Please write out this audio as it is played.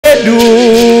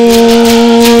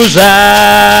vedu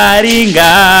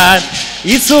zvaringana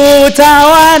isu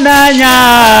tawana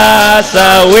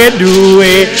nyasa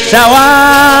weduwe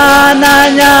tawana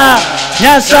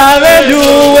nyasa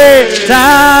weduwe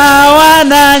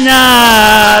tawana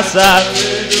nyasa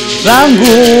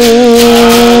zangu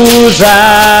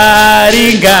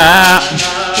zvaringana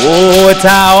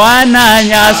tawana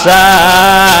nyasa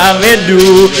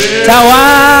vedu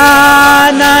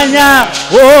tawana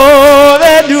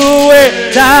veduwe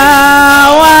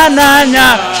tawana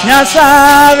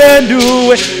nyasa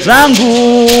veduwe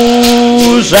zangu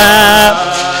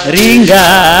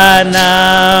zvaringana.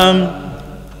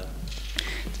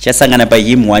 Chasangana pa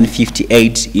hymn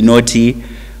 158 inoti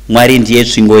Mwari ndiye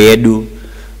tsvingo yedu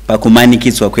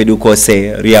pakumanikidzwa kwedu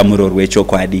kwose ruyamuro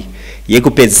rwechokwadi.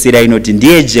 Yekupedzisira inoti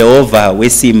ndiye Jehovha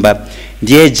wesimba,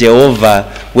 ndiye Jehovha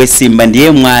wesimba,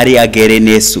 ndiye Mwari agere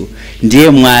nesu, ndiye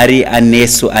Mwari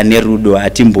anesu ane rudo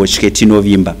hatimbotye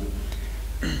tinovimba.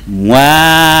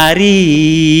 Mwari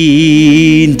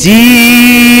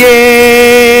ndiye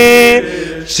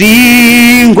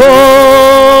tsvingo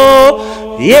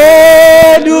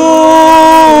yedu,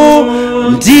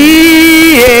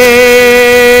 ndiye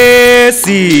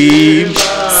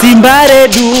simba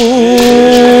redu,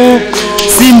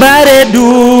 simba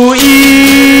redu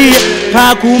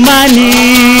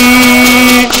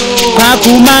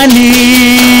pakumani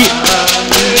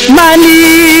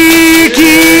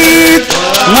maniki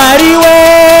Mwari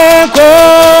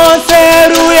wekose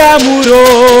ruyamuro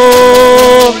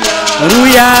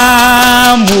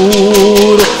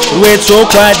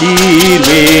rwechokwadi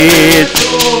rwetu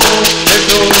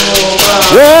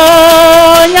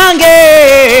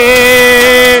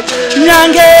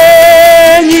nyange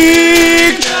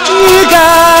nyika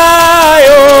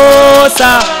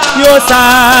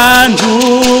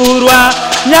yosandurwa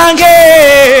nyange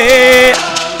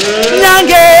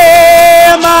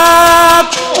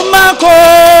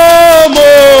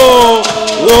makomo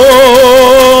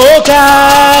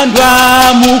okandwa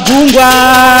mugungwa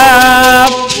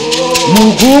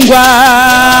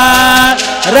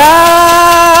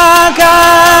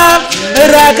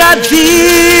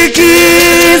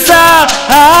rakadzikisa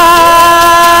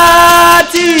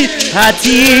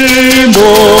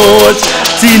hatimbotye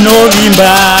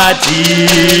tinovimba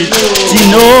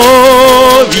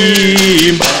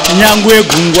nyangwe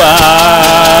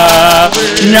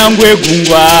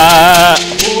gungwa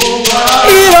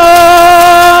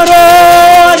iroro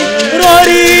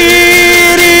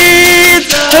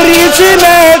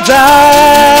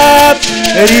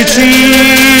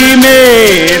ritime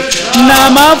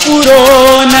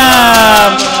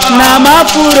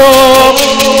namafuro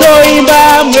toimba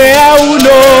mweya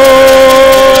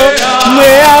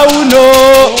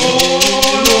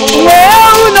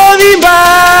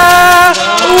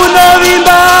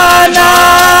unovimba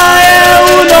naye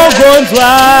unogonzwa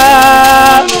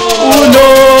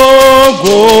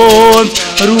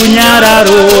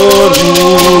runyararo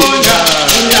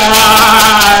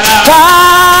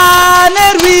pane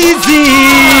rwizi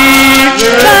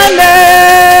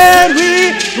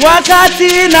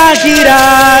rwakatinakira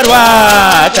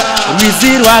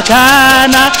rwizi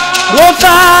rwakana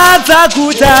rofadza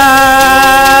guta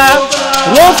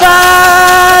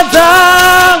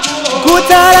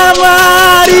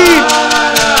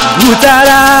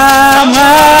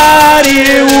raMwari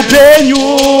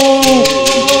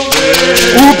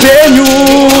upenyu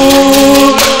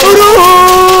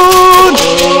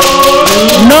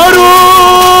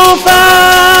norufa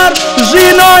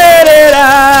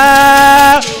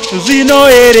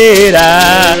zvinoerera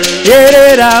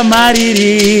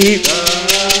mariri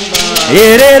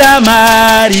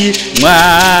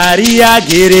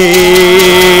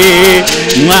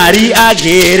Mwari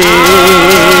agere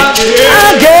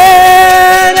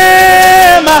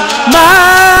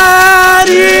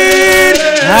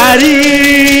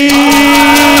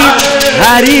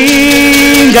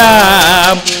haringa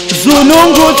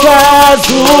zunungutswa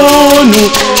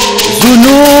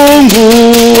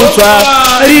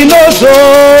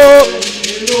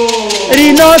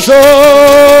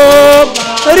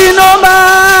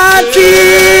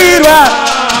rinomatirwa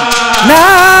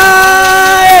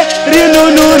naye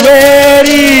rinunurwe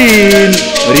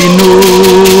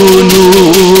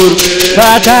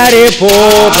pakarepo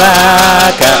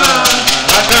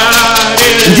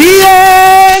ndiye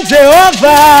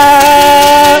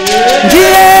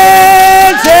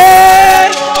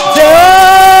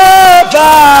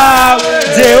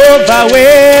Jehovha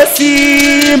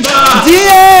wesimba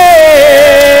ndiye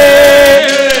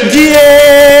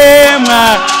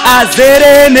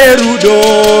azere nerudo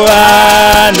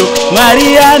ano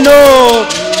Mwari ano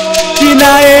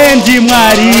tinaye ndi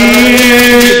Mwari,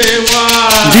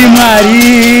 ndi Mwari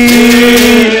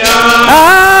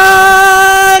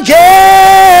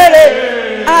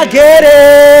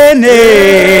agere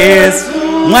nesu.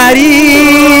 Mwari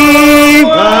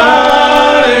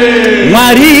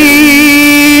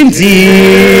ndiye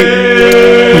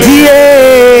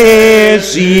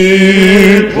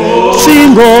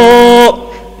shingo,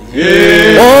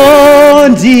 oh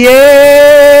ndiye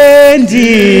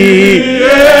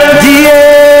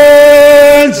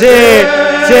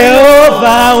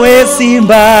Jehova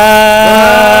wesimba,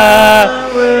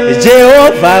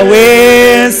 Jehova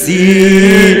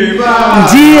wesimba,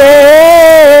 ndiye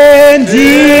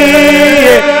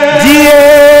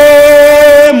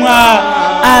mwa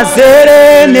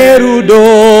azere nerudo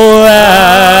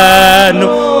ano.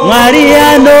 Mwari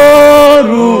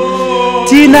anoru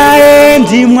tinaye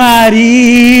ndi Mwari,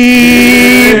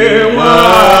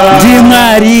 ndi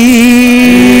Mwari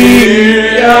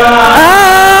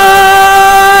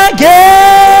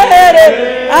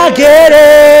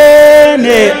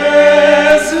agerene.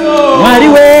 Mwari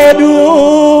wedu,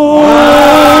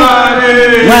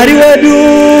 Mwari wedu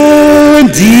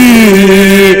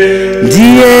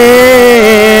ndiye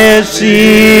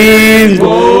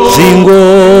shingo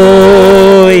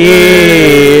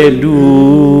yedu.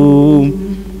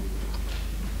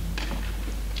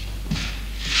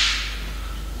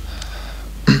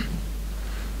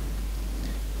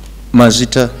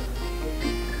 Mazita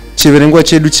chiverengwa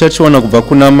chedu chachiwana kubva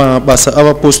kuna mabasa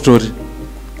avapostori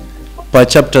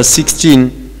pachapter 16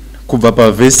 kubva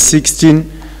pavhesi 16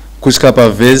 kusvika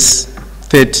pavhesi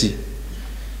 30.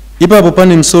 Ipapo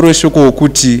pane musoro weshoko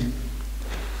wokuti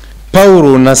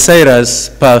Pauro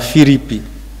naSilas paFiripi.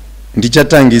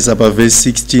 Ndichatangisa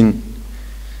pavhesi 16.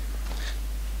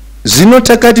 Zvino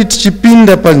takati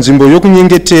tichipinda panzvimbo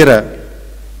yokunyengetera,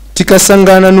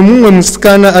 tikasangana nomumwe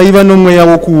musikana aiva nomweya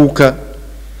wokuuka.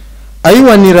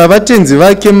 Aiwanira vatenzi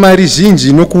vake mari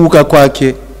zhinji nokuuka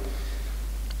kwake.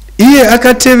 Iye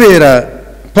akatevera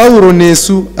Pauro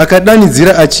nesu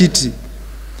akadanidzira achiti,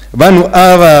 vanhu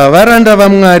ava varanda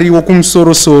vaMwari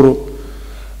wokumusoro-soro,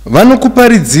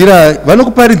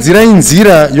 vanokuparidzirai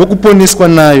nzira yokuponeswa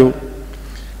nayo.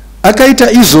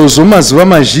 Akaita izvozvo mazuva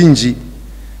mazhinji.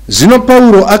 Zvino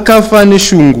Pauro akafa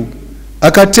neshungu,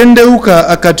 akatendeuka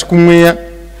akati kumweya,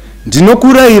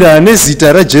 ndinokurayira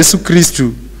nezita raJesu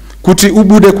Kristu kuti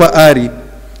ubude kwaari.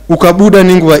 Ukabuda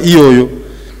nenguva iyoyo.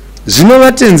 Zvino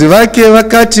vatenzi vake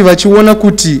vakati vachiona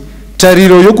kuti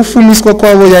tariro yokufumiswa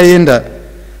kwavo yaenda,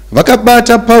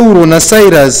 vakabata Pauro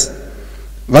naSilas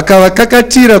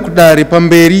vakavakakatira kudare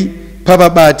pamberi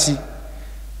pavabati.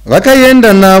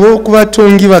 Vakaenda navo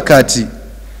kuvatongi vakati,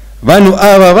 vanhu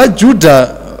ava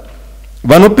vaJudha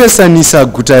vanopesanisa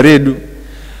guta redu,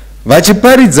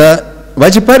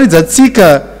 vachiparidza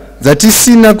tsika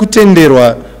dzatisina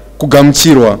kutenderwa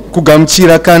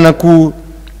kugamuchira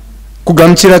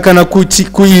kana kuti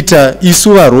kuita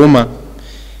isu vaRoma.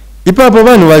 Ipapo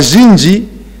vanhu vazhinji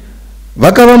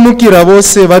vakavamukira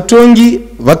vose. Vatongi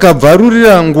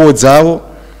vakabvarurira nguo dzavo,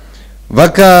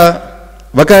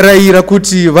 vakarayira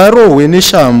kuti varohwe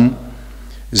neshamu.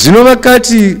 Zvino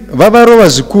vakati vavarova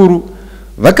zvikuru,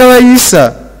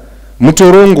 vakavaisa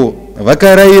mutorongo.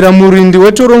 Vakarayira murindi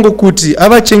wetorongo kuti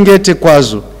avachengete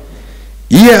kwazvo.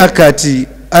 Iye akati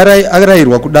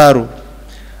arayirwa kudaro,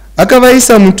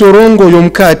 akavaisa mutorongo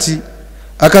yomukati,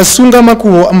 akasunga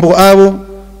makumbo avo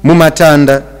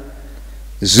mumatanda.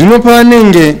 Zvino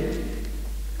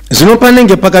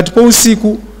panenge pakati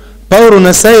pousiku, Pauro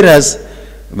naSilas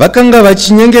vakanga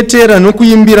vachinyengetera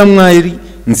nokuimbira Mwari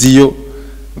nziyo.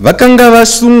 Vakanga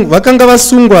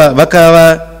vasungwa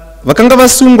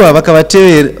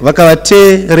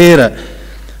vakavateerera.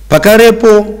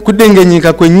 Pakarepo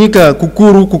kudengenyika kwenyika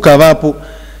kukuru kukavapo.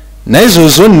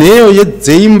 Naizvozvo nheyo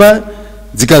dzeimba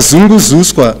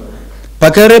dzikazunguzuswa.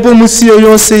 Pakarepo musiyo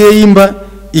yose yeimba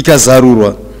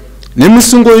ikazarurwa,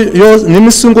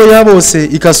 nemisungo yavose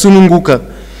ikasununguka.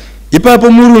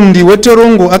 Ipapo murundi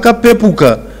wetorongo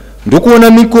akapepuka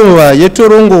ndokuona mikova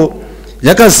yetorongo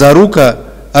yakazaruka.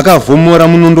 Akavhomora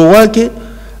munondo wake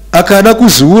akada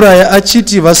kuzviuraya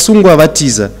achiti vasungwa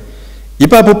vatiza.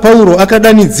 Ipapo Pauro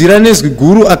akadanidzira nezwi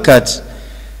guru akati,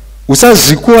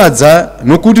 usazvikuwadza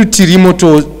nokuti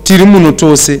tiri muno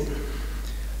tose.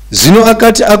 Zvino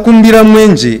akati akumbira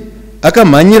mwenje,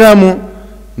 akamhanyiramo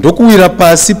ndokuwira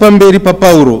pasi pamberi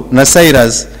paPauro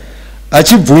naSilas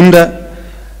achibvunda.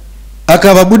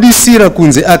 Akavabudisira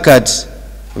kunze akati,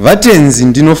 vatenzi,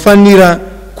 ndinofanira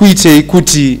kuitei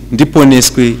kuti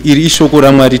ndiponeswe? Iri ishoko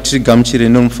raMwari, tirigamuchire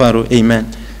nomufaro. Amen.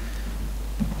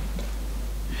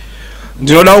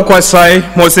 Ndinoda kukwasai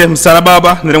mose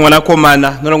musarababa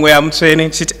nerimwanakomana nerimweya mutsvene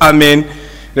chiti amen.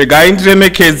 Regai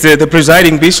ndiremekedze the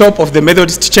presiding bishop of the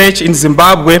Methodist Church in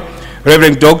Zimbabwe,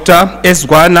 Reverend Dr. S.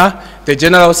 Gwana, the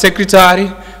general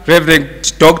secretary,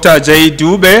 Reverend Dr. J.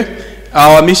 Dube,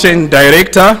 our mission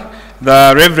director,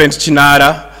 the Reverend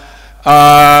Chinara,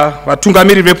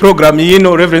 vatungamiri veprogram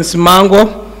ino, Reverend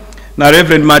Simango na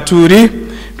Reverend Maturi.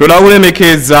 Ndoda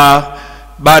kuremekedza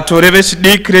bato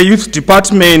revechidiki youth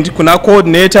department, kuna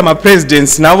coordinator,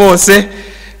 ma-presidents navose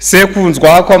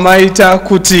sekunzwa kwamaita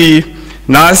kuti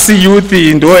nasi youth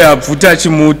ndo yabvuta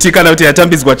chimuti kana kuti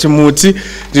yatambidzwa chimuti.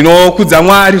 Ndinokudza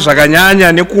Mwari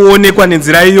zvakanyanya nekuonekwa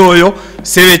nenzira iyoyo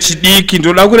sevechidiki.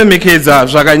 Ndoda kuremekedza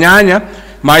zvakanyanya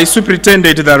my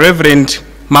superintendent the Reverend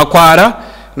Makwara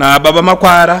na baba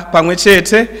Makwara pamwe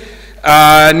chete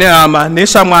nehama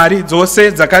neshamwari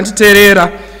dzose dzakanditeerera.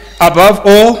 Above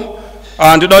all,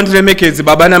 ndoda ndiremekedze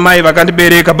baba namai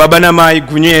vakandibereka, baba namai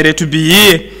Gunyere, to be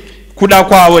here kuda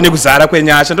kwavo nekuzara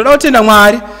kwenyasha. Ndoda kutenda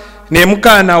Mwari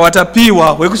nemukana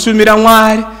watapiwa wekushumira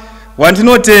Mwari,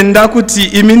 wandinotenda kuti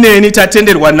imi neni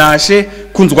tatenderwa naShe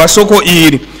kunzwa shoko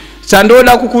iri.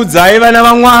 Chandoda kukudzai vana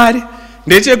vaMwari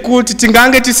ndechekuti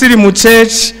tingange tisiri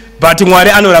muchechi, but Mwari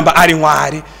anoramba ari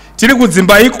Mwari. Tiri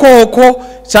kudzimba ikoko,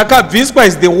 chakabviswa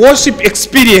is the worship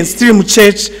experience tiri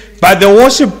muchechi, but the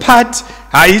worship part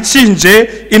haichinje,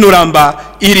 inoramba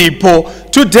iripo.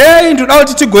 Today ndoda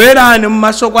kuti tigoerane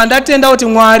mumashoko andatenda kuti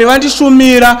Mwari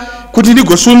vandishumira kuti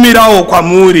ndigoshumirawo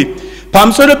kwamuri.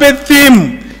 Pamusoro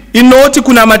pe-theme inoti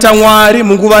kunamata Mwari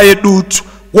munguva yedutu,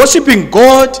 worshiping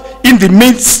God in the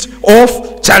midst of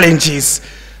challenges.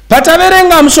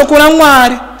 Pataverenga mushoko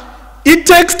raMwari,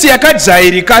 itext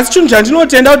yakajairika, asi chinhu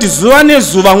chandinotenda kuti zuva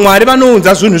nezuva Mwari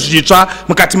vanounza zvinhu zvitsva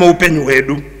mukati meupenyu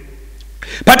hwedu.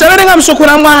 Pataverenga mushoko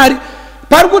raMwari,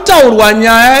 pari kutaurwa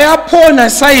nyaya yaPaul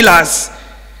naSilas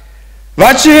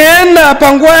vachienda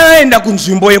panguva yaenda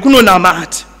kunzvimbo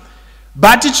yekunonamata.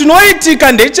 But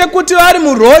chinoitika ndechekuti vari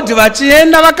murodhi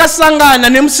vachienda vakasangana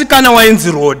nemusikana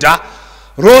wainzi Rodha.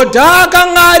 Rodha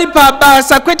akanga ari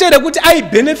pabasa kwete rekuti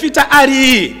aibenefita ari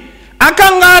iye,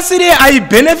 akanga asiri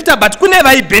aibenefita, but kune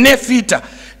vaibenefita.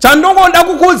 Chandongoda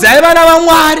kukuudzai vana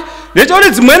vaMwari ndechekuti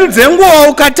dzimweni dzenguva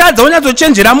ukatadza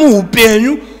unyatsochenjera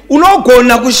muupenyu,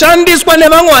 unogona kushandiswa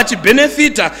nevamwe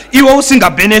vachibenefita iwe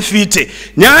usingabenefite.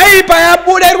 Nyaya iyi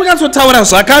payabuda iri kunyatsotaura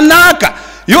zvakanaka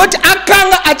yoti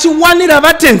akanga achiwanira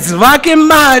vatenzi vake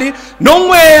mari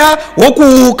nomweya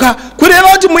wokuuka, kureva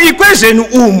kuti muequation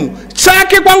umu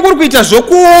chake kwanguri kuita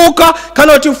zvokuuka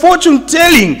kana kuti fortune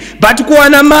telling, but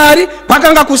kuwana mari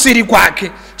kwakanga kusiri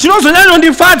kwake.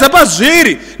 Chinozonyanyondifadza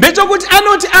pazviri ndechekuti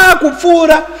anoti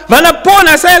akupfuura, vana Paul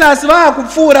naSilas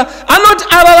vaakupfuura, anoti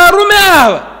ava varume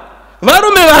ava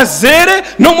varume vazere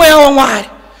nomweya waMwari.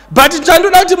 But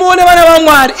chandoda kuti muone vana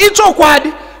vaMwari,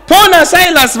 ichokwadi Paul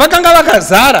naSilas vakanga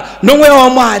vakazara nomweya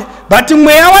waMwari, but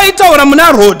mweya waitaura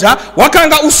muna Rodha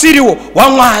wakanga usiriwo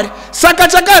waMwari. Saka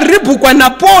chakaribhukwa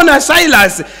naPaul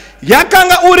naSilas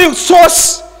yakanga uri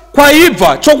source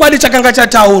kwaibva chokwadi chakanga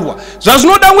chataurwa.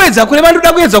 Zvazvinoda kuedza kureva,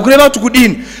 ndoda kuedza kureva kuti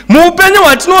kudini muupenyu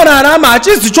hwatinorarama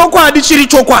hachizi chokwadi chiri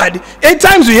chokwadi. At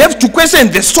times we have to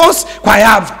question the source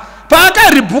kwayabva.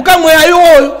 Paakaribhuka mweya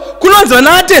iwoyo kunonzi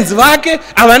vana vatenzi vake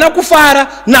havana kufara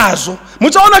nazvo.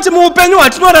 Muchaona kuti muupenyu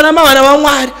hwatinorarama vana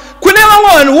vaMwari kune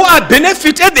vamwe vanhu who are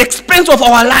benefit at the expense of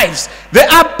our lives. There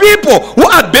are people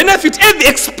who are benefit at the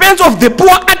expense of the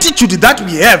poor attitude that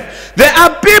we have. There are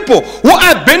people who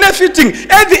are benefiting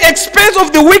at the expense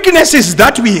of the weaknesses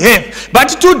that we have.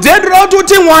 But today ndoda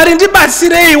kuti Mwari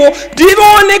ndibatsireiwo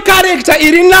ndione character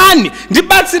iri nani,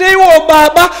 ndibatsireiwo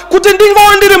baba kuti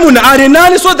ndingowo ndiri munhu ari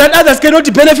nani, so that others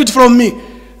cannot benefit from me.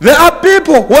 There are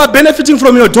people who are benefiting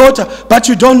from your daughter but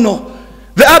you don't know.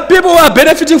 There are people who are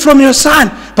benefiting from your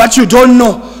son but you don't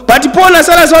know. But Paul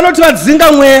naSilas vanoti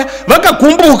vadzinga mweya,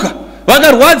 vakagumbuka,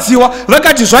 vakarwadziwa,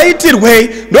 vakati zvaitirwei,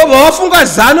 ndobva vafunga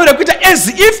zano rekuita as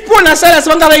if Paul naSilas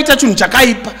vanga vaita chinhu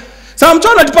chakaipa. Saka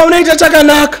muchaona kuti paunoita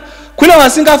chakanaka kuna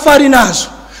vasingafari nazvo.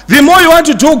 The more you want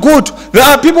to do good, there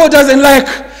are people who doesn't like.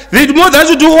 The more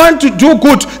that you want to do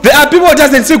good, there are people who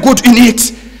doesn't see good in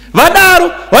it.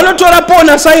 Vadaro vanotora Paul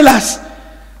naSilas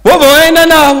vobva vaenda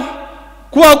navo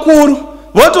kuvakuru,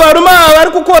 voti varume ava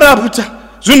vari kukorapta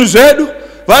zvinhu zvedu,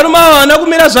 varume ava havana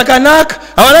kumira zvakanaka,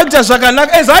 havana kuita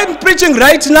zvakanaka. As I'm preaching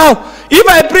right now, if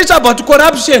I preach about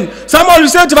corruption, someone will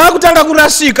say kuti vakutanga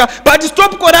kurashika, but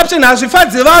stop corruption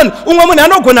hazvifadzi vanhu, umwe munhu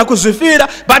anogona kuzvifira.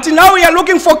 But now we are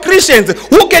looking for Christians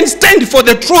who can stand for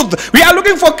the truth. We are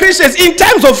looking for Christians in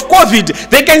times of COVID,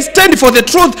 they can stand for the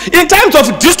truth. In times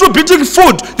of distributing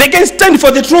food, they can stand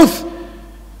for the truth.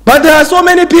 But there are so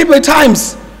many people at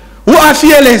times who are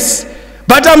fearless.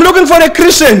 but I'm looking for a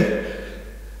Christian.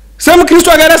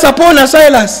 Semukristu akaenda saPaul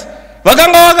naSilas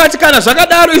vakanga vakati kana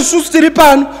zvakadaro isusu tiri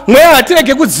pano mweya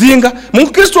hatirege kudzinga.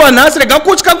 Mukristu wanhasi rega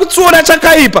kutya kutsiura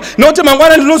chakaipa nokuti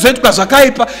mangwana ndinozoitwa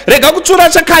zvakaipa. Rega kutsiura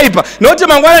chakaipa nokuti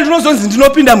mangwana ndinozonzi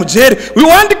ndinopinda mujeri. We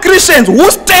want Christians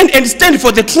who stand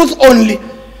for the truth only.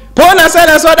 Paul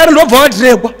naSilas vadaro ndobva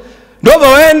vadirekwa, ndobva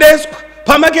vaendeswa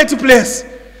pamarketplace.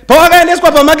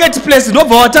 Pavakaendeswa pamarketplace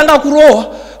ndobva vatanga kurohwa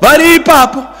vari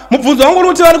ipapo. Mubvunzo wangu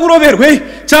kuti vari kuroverwei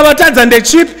chavatadza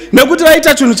ndechipi nekuti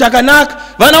vaita chinhu chakanaka.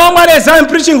 Vana vaMwari, as I'm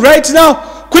preaching right now,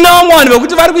 kuna vamwe vanhu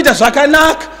vekuti vari kuita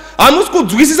zvakanaka, hamusi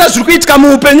kunzwisisa zviri kuitika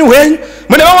muupenyu hwenyu.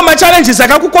 Mune vamwe machallenges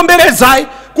akakukomberedzai,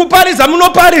 kuparidza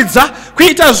munoparidza,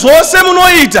 kuita zvose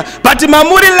munoita, but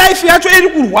mamuri life yacho iri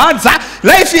kurwadza,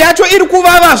 life yacho iri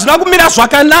kuvava, hazvina kumira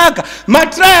zvakanaka.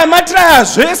 Matraya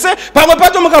zvese, pamwe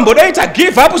pacho mukambodaita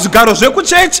give up zvigaro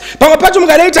zvekuchechi, pamwe pacho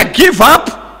mukadaita give up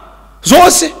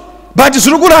zvose, but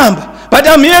zviri kuramba. But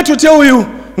I'm here to tell you,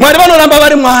 Mwari vanoramba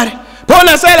vari Mwari. Paul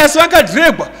naSilas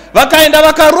vakadhiregwa, vakaenda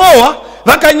vakarohwa,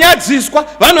 vakanyadziswa.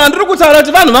 Vanhu vandiri kutaura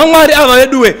kuti vanhu vaMwari ava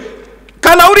veduwe.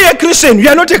 Kana uri a Christian, you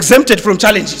are not exempted from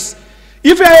challenges.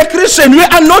 If you are a Christian, you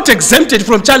are not exempted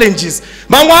from challenges.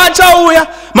 Mamwe achauya,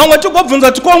 mamwe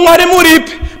tikobvunza kuti ko Mwari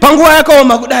muripi panguva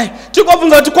yakaoma kudai.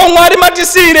 Tikobvunza kuti ko Mwari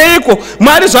matisiireiko,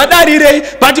 Mwari zvadarirei.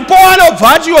 But Paul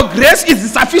anobva ati your grace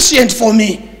is sufficient for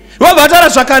me. Vavatara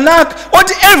zvakanaka,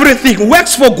 oti everything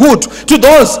works for good to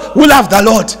those who love the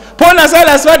Lord. Paul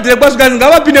naSilas vadhirekwa zvikanzi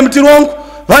ngavapinde mutirongo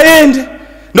vaende.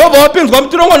 Ndobva vapinzwa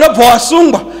mutirongo ndobva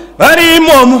vasungwa vari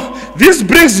imomo. This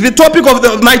brings the topic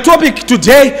of my topic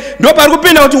today. Ndopari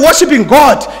kupinda kuti worshiping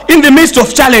God in the midst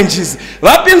of challenges.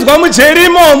 Vapinzwa mujeri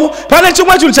imomo. Pane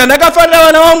chimwe chinhu chandakafarira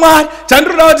vana vaMwari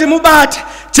chandinoda kuti mubate.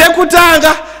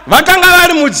 Chekutanga vakanga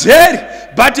vari mujeri,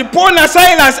 but Paul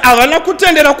naSilas havana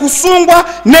kutendera kusungwa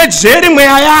nejeri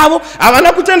mweya yavo,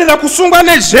 havana kutendera kusungwa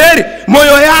nejeri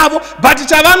moyo yavo, but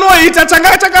chavanoita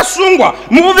changa chakasungwa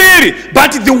muviri,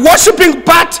 but the worshiping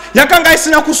part yakanga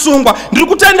isina kusungwa. Ndiri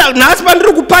kutenda nhasi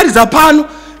pandiri kuparidza pano,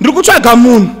 ndiri kutsvaga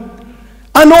munhu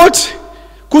anoti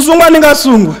kusungwa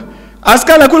ndingasungwa, asi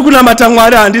kana kuri kunamata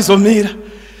Mwari handizomira.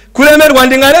 Kuremerwa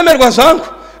ndingaremerwa zvangu,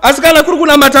 asi kana kuri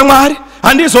kunamata Mwari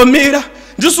handizomira.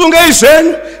 Ndisungei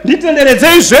zvenyu,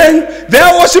 nditenderedzei zvenyu.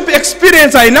 Their worship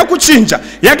experience haina kuchinja,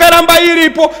 yakaramba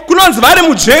iripo. Kunonzi vari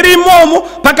mujeri imomo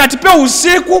pakati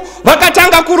peusiku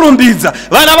vakatanga kurumbidza.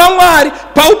 Vana vaMwari,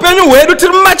 paupenyu hwedu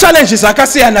tiri mumachallenges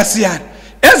akasiyana siyana.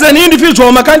 As an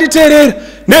individual makanditeerera,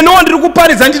 neniwo ndiri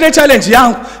kuparidza ndine challenge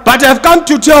yangu, but I have come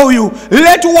to tell you,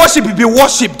 let worship be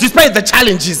worship despite the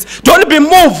challenges. Don't be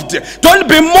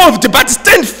moved, but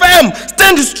stand firm,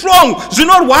 stand strong.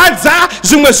 Zvinorwadza,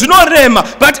 zvimwe zvinorema,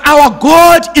 but our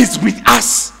God is with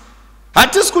us.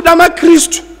 Hatisi kuda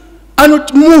maKristu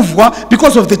anomovwa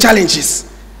because of the challenges.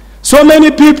 So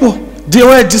many people, they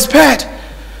were despaired.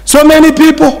 So many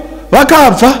people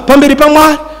vakabva pamberi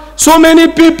paMwari. So many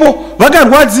people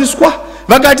vakarwadziswa,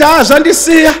 vakati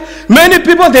zvandisiya. Many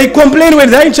people, they complain when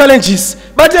they are in challenges.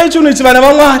 But aichuniti vana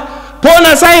vaMwari, Paul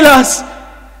naSilas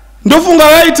ndofunga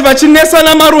vaiti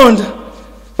vachinesana maronda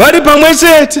vari pamwe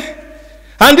chete.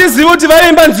 Handizivi kuti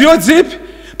vaimba nziyo dzipi,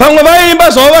 pamwe vaimba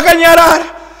zvavo vakanyarara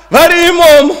vari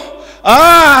imomo,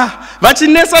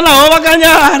 vachinesana havo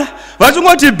vakanyarara,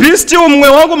 vachingoti be still, mumwe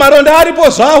wangu maronda aripo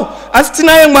zvavo, asi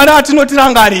tinaye Mwari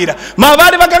atinotirangarira.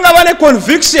 Mavari vakanga vane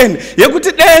conviction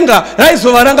yekuti denga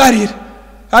raizovarangarira.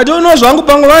 I don't know zvangu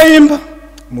pamwe vaimba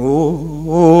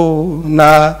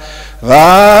muna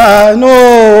vano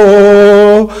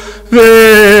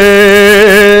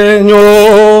venyu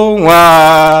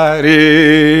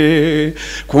Mwari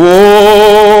kodzo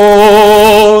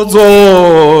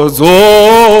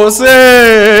dzose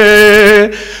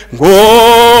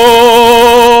ngova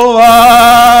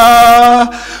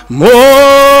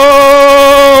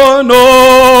mono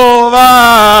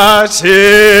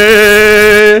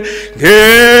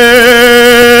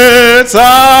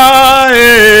vachengetsa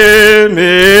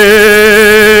eme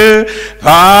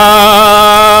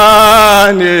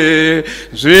pane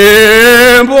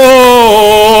zvembodzo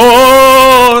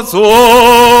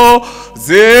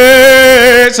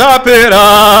dzechapera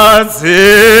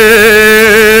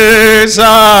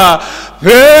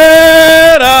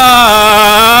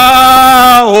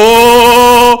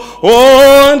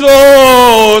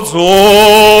ondo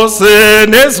dzose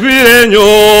nezwi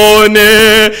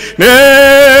renyone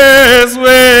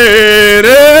nezwi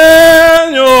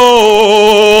renyo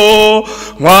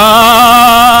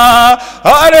Mwari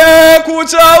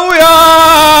kuchauya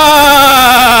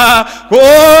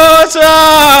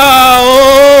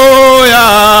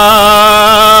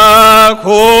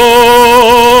ko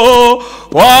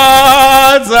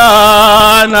wadza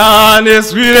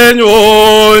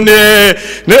neswirenyone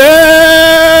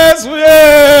neswirenyo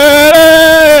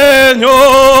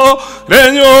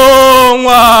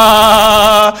renyomwa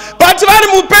but vari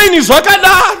mupaini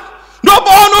zvakadaro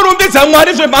ndopaunorumbidza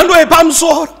Mwari zvemhando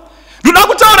yepamusoro. Ndoda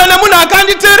kutaura nemunhu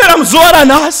akanditeerera muzuva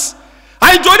ranhasi.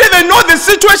 I don't even know the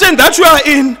situation that you are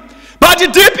in, but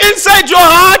deep inside your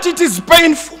heart it is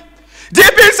painful.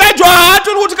 Deep inside your heart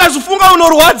uri kuti kazifunga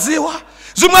unorwadziwa.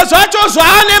 Zvimwe zvacho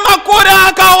zvaane makore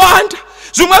akawanda.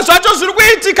 Zvimwe zvacho zviri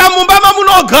kuitika mumba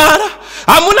mamunogara.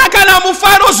 Hamuna kana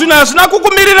mufaro, zvinhu hazvina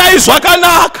kukumirirai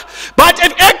zvakanaka. But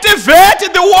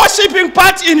activate the worshiping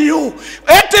part in you.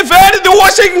 Activate the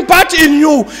worshiping part in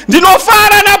you.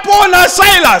 Ndinofara na Paul na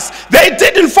Silas. They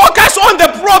didn't focus on the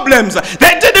problems.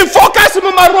 They didn't focus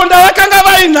mumaronda vakanga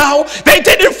vainawo. They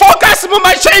didn't focus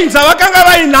mumachains vakanga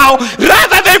vainawo.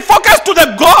 Rather they focused to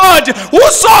the God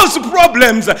who solves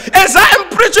problems. As I am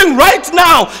preaching right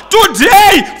now,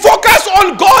 today, focus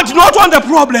on God, not on the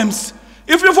problems.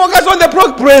 If you focus on the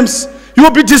problems, you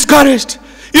will be discouraged.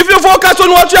 If you focus on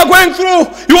what you are going through,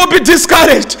 you will be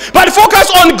discouraged. But focus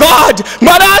on God.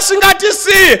 Mwari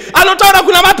asingatisi anotaura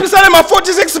kuna mapisarema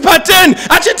 46:10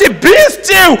 achiti be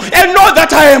still and know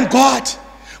that I am God.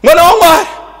 Mwana wa Mwari,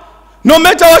 no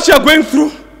matter what you are going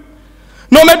through,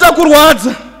 no matter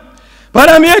kurwadza, but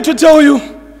I'm here to tell you,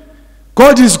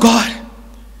 God is God.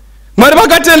 Mwari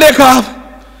vakatendeka.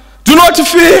 Do not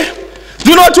fear.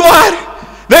 Do not worry.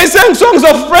 They sang songs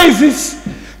of praises.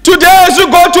 Today as you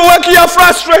go to work, you are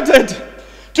frustrated.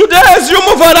 Today as you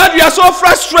move around, you are so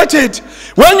frustrated.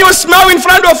 When you smile in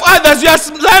front of others, you are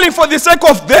smiling for the sake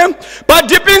of them, but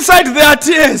deep inside there are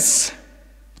tears.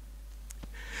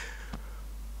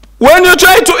 When you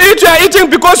try to eat, you are eating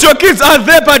because your kids are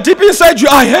there, but deep inside you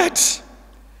are hurt.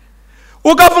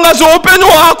 Ukafunga zvoupenyu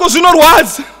hwako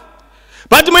zvinorwadza.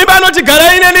 But muimba anoti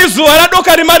garai neni zuva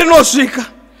radoka rima rinosvika.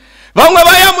 Vamwe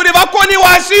vaya muri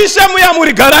vakoniwasisha muya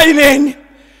muri garai neni.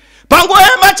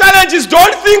 Pangoema challenges,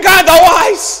 don't think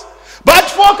otherwise, but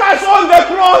focus on the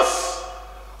cross.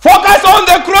 Focus on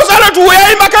the cross. Anoti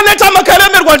uyai makaneta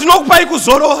makaremerwa ndinokupai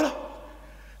kuzorora.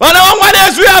 Vana vaMwari,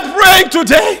 as we are praying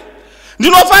today,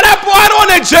 ndinofara Paul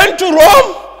on a journey to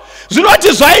Rome.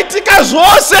 Zvinoti zvaitika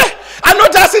zvose,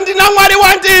 anoti asi ndina Mwari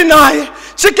wandinaye.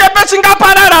 Chikepe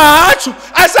chingaparara hacho,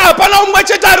 asi hapana umwe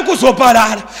chete ari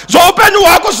kuzoparara. Zvoupenyu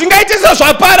hwako zvingaitisa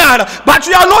zvaparara, but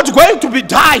you are not going to be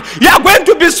die. You are going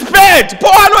to be spared.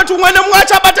 Paul anoti umwe nemumwe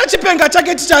achabata chipenga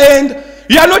chake tichaenda.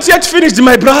 You are not yet finished,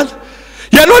 my brother.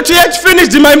 You are not yet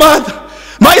finished, my mother.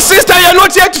 My sister, you are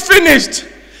not yet finished.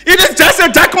 It is just a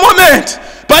dark moment,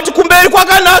 but kumberi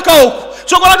kwakanaka uko.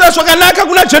 Chokolata zvakanaka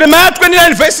kuna Jeremiah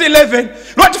 29:11.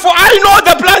 Not for I know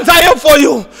the plans I have for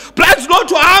you. Plans not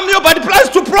to harm you, but plans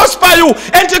to prosper you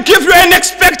and to give you an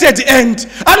expected end.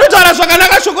 Anotaura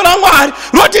zvakanaka shoko raMwari.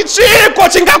 Roti chiko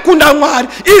chingakunda Mwari.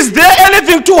 Is there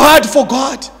anything too hard for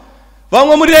God?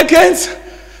 Vamwe muri cancer.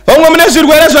 Vamwe mune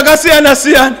zvirwere zvakasiyana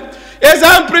siyana. As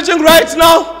I am preaching right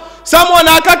now, someone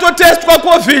akatotestwa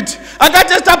COVID,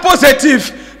 akatesta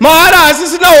positive. Mahara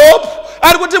asisina hope.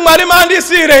 Ari kuti Mwari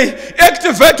mandisirei.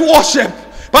 Activate worship.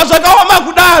 Pazvakaoma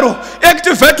kudaro,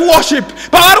 activate worship.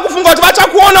 Pavari kufunga kuti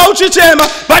vachakuona uchichema,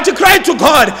 but cry to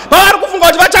God. Pavari kufunga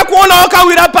kuti vachakuona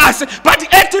wakawira pasi,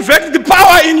 but activate the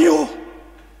power in you.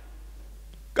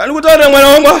 Kani kutaura mwana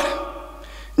wangu,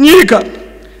 nyika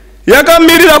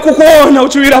yakamirira kukuona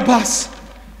uchiwira pasi.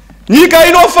 Nyika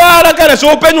inofara kana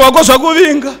zvoupenyu hwako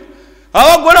zvakuvinga.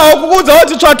 Havagona kukuudza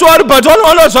kuti tsvatwari, but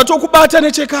vanoona zvatokubata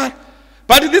nechekare.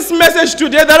 But this message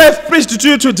today that I've preached to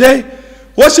you today,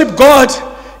 worship God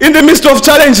in the midst of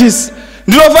challenges.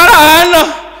 Ndinovara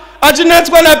Hana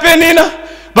achinetswa naPenina,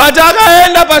 but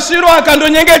akaenda pashiro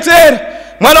akandonyengetera.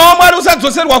 Mwana waMwari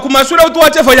usadzoserwa kumashure kuti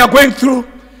whatever you are going through,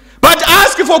 but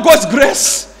ask for God's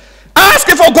grace. Ask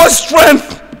for God's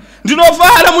strength.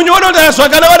 Ndinovara munyono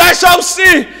ndazvakanaka. I shall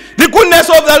see the goodness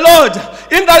of the Lord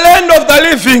in the land of the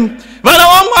living. Vana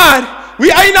vaMwari,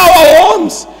 we are in our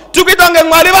homes. Tukuita kunge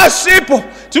Mwari vasvipo,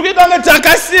 tukuita kunge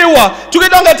takasiwa,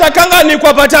 tukuita kunge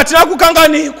takanganikwa, but hatina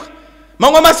kukanganikwa.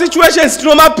 Mamwe ma situations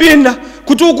tinomapinda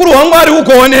kuti ukuru hwaMwari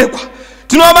hugoonekwa.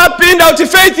 Tinomapinda kuti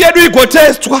faith yedu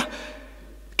igotestwa.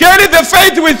 Carry the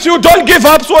faith with you. Don't give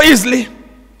up so easily.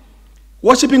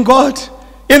 Worshiping God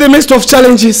in the midst of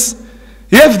challenges.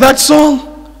 You have that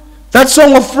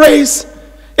song of praise.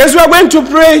 As we are going to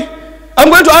pray, I'm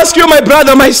going to ask you, my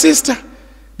brother, my sister,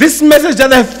 this message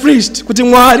that I've preached, kuti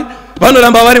Mwari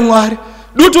vanoramba vari Mwari.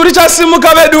 Dutu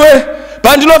richasimuka veduwe.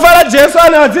 Pandinofara Jesu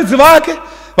ane vadzidzi vake.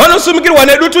 Vanosumikirwa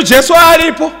nedutu Jesu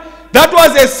aripo. That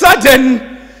was a sudden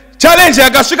challenge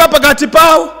yakasvika pakati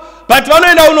pavo. But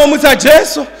vanoenda unomutsa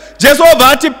Jesu. Jesu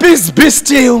obva ati peace be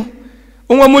still.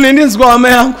 Umwe munhu ndinzwa hama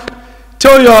yangu.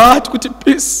 Tell your heart kuti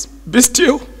peace, be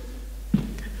still.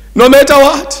 No matter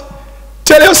what,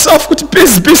 tell yourself kuti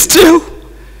peace, be still.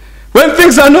 When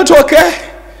things are not okay,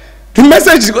 the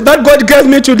message that God gave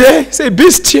me today, say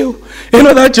be still. You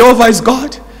know that Jehovah is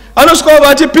God. Anosvika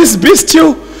vati peace, be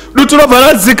still. Dutu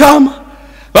vanadzikama.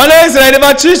 Vana Israeli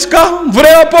vachitya, mvura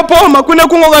yapopoma, kune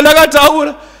kumwe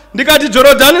kwandakataura. Ndikati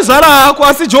Jorodhani zara hako,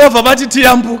 asi Jehovah vati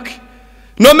tiyambuke.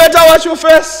 No matter what you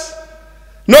face,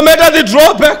 no matter the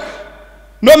drawback,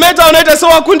 no matter unaita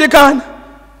sewakundikana.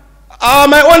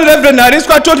 My own Reverend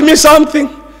Hariswa taught me something.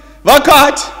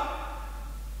 Vakati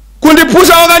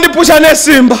kundipusha vakandipusha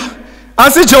nesimba,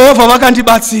 asi Jehovah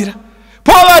vakandibatsira.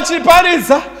 Po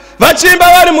vachiparidza vachimba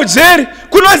vari mujeri,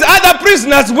 kunozi other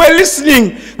prisoners were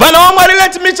listening. Vana vaMwari,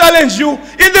 let me challenge you.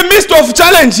 In the midst of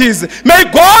challenges, may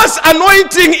God's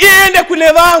anointing iende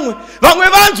kune vamwe. Vamwe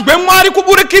vanzwe Mwari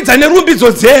kuburikidza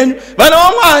nerumbidzo dzenyu. Vana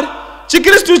vaMwari,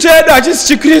 chikristu chedu hachisi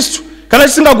chikristu kana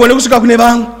chisingagone kusvika kune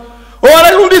vamwe.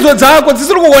 Ora rumbidzo dzako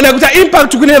dzisiri kugona kuita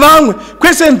impact kune vamwe.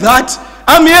 Question that.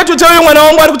 I'm here to tell you mwana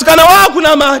waMwari kuti kana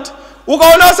wakunamata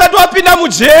ukaona usati wapinda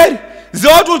mujeri,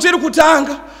 ziva kuti uchiri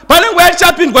kutanga. Pane nguva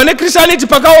ichapindwa neChristianity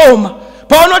pakaoma.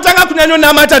 Paunotanga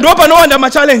kunyanyonamata ndo panowanda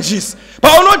machallenges.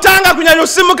 Paunotanga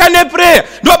kunyanyosimuka neprayer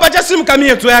ndo pachasimuka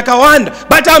miedzo yakawanda.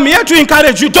 But I'm here to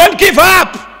encourage you, don't give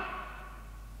up.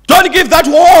 Don't give that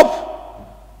hope.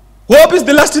 Hope is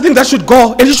the last thing that should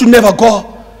go, and it should never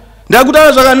go.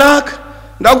 Ndakutaura zvakanaka.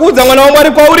 Ndakuudza mwana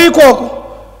waMwari kwauri ikoko.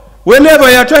 Whenever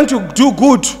you are trying to do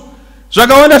good,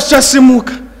 zvakawanda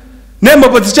zvichasimuka.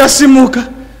 Nemhepo dzichasimuka.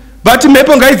 But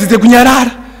mhepo ngaidzidze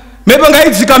kunyarara. Mhepo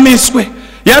ngaidzikamiswe.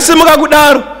 Yasimuka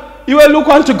kudaro, iwe look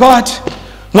unto God.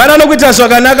 Mwana anokuita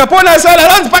zvakanaka. Pona sala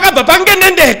ranzi pakabva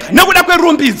pangendendeka nekuda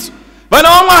kwerumbidzo. Vana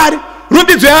vaMwari,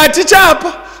 rumbidzo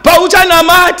yatichapa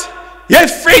pauchanamata. You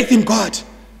have faith in God.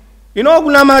 You know,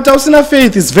 kunamata usina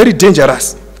faith is very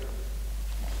dangerous.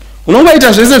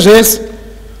 Unongoita zvese zvese.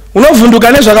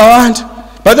 Unovhunduka nezvakawanda.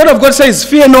 But the word of God says,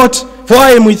 fear not, for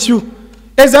I am with you.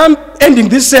 As I'm ending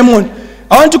this sermon,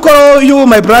 I want to call you,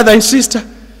 my brother and sister.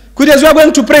 As we are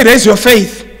going to pray, raise your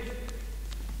faith.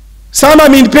 Some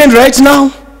are in pain right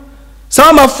now.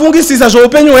 Some are fungisisa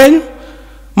zvoupenyu hwenyu.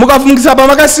 Mukafungisa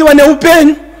pamakasiwa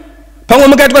neupenyu. Pamwe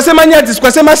mukati kwasemanyadziswa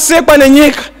kwasemasekwa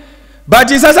nenyika.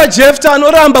 But isasa Jefta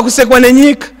anoramba kusekwa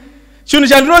nenyika. Chinhu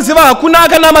chandinoziva hakuna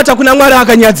akanamata kuna Mwari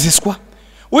akanyadziswa.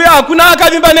 Uye hakuna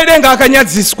akavimba nedenga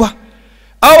akanyadziswa.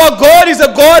 Our God is a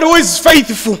God who is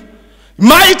faithful.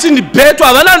 Mighty in battle.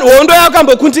 Havana hondo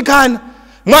yakambokundikana.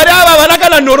 Mwari ava vana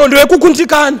kana nhoroondo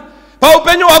yekukundikana.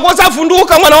 Paupenyu hwako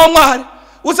usavhunduka mwana waMwari.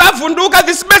 Usavhunduka.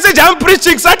 This message I'm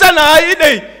preaching, Satan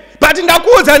haidei. But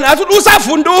ndakuudza nhasi kuti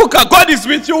usavhunduka. God is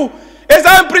with you. As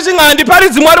I'm preaching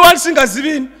handiparidzi Mwari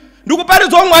wandisingazivini.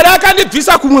 Ndikuparidzwa Mwari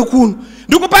akandibvisa kumwe kuno.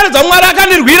 Ndikuparidzwa Mwari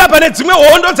akandirwira pane dzimwe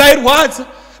hondo dzairwadza.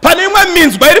 Pane imwe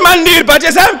minzwa iri mandiri, but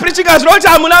as I'm preaching azvinoti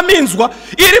hamuna minzwa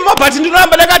irimo, but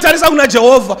ndinoramba ndakatarisa kuna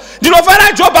Jehovah.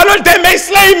 Ndinofanira Job anoti they may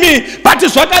slay me, but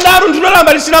zvakadaro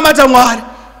ndinoramba ndichinamata Mwari.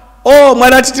 Oh,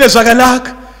 Mwari atitire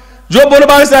zvakanaka. Job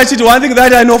unobatsira achiti, one thing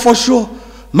that I know for sure,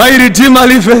 my Redeemer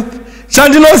liveth.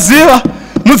 Chandinoziva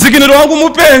mudzikiniro wangu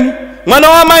mupenyu. Mwana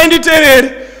wamai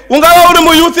nditeerere. Ungava uri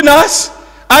muyouth nhasi,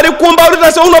 ari kumba uri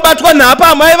tase unobatwa nhapa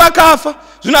amai vakafa.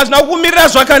 Zvino hazvina kukumirira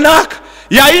zvakanaka.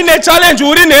 Yaine challenge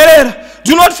uri nherera.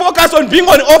 Do not focus on being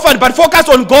an orphan, but focus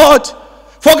on God.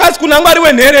 Focus kuna Mwari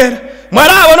wenherera.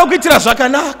 Mwari vanokuitira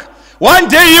zvakanaka. One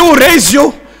day he will raise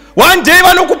you. One day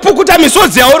vanokupukuta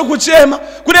misodzi yauri kuchema.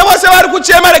 Kune vose vari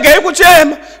kuchema, regai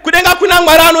kuchema. Kudenga kuna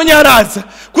Mwari anonyaradza.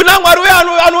 Kuna Mwari uye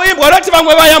anoimbwa anoti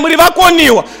vamwe vayamuri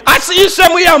vakoniwa. Asi Ishe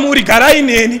muyamuri, garai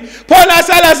neni. Pona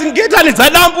Silas ngetani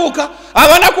dzadambuka.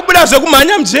 Havana kubuda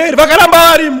zvekumhanya mujeri, vakaramba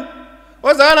varimo.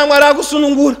 Ozana Mwari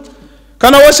akusunungura.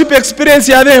 Kana worship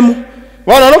experience yavemo,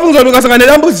 vanhu vanofunga kuti ukasangana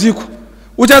nedambudziko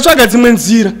uchatsvaga dzimwe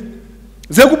nzira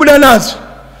dzekubuda nadzo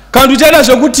kana uchaita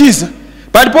zvekutiza.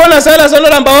 But pona Silas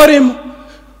anoramba warimo.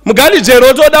 Mugadi jero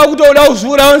otoda kuti oda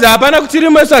kuzvura onzi hapana kuti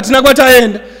rimo isu hatina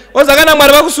kwataenda. Oza kana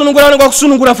Mwari vakusunungura vanenge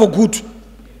vakusunungura for good.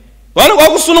 Vanenge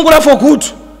vakusunungura for good.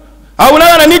 Hauna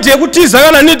kana nidhi yekutiza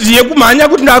kana nidhi yekumhanya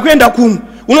kuti ndakuenda kumwe.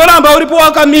 Unoramba uripo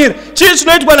wakamira. Chii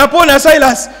chinoitwa napona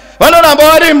Silas? Vanoramba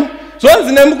varimo.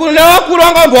 Zonzi nemukuru nevakuru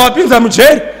vangambovapinza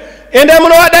mujeri. Ende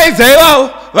munovadaidza ivavo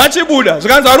vachibuda.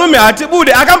 Zvikanzi varume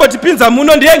hatibude, akambotipinza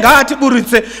muno ndiye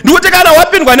ngaatiburitse. Ndikuti kana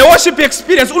wapindwa neworship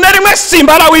experience une rimwe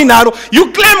simba rauinaro,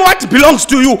 you claim what belongs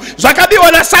to you.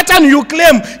 Zvakabiwa naSatan you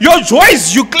claim. Your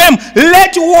joys you claim.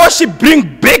 Let worship bring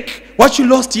back what you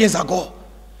lost years ago.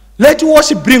 Let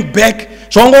worship bring back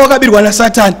zvawanga wakabirwa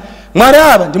naSatan. Mwari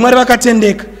ava ndimwari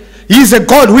vakatendeka. He is a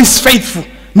God who is faithful.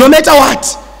 No matter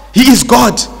what. He is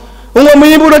God. Umwe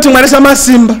muimbi unoti Mwari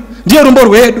samasimba ndiye rumbo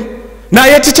rwedu,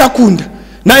 naye tichakunda,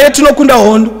 naye tinokunda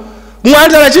hondo.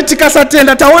 Mwari achiti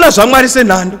tikasatenda taona zvaMwari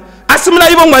senhando, asi muna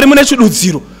ivo Mwari mune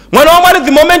chidudziro. Mwana waMwari,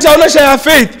 the moment yaunoshaya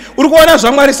faith uri kuona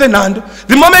zvaMwari senhando.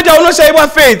 The moment yaunoshayiwa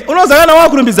faith unozakana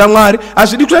wakurumbidza Mwari,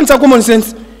 hazvidi kushandisa common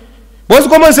sense, because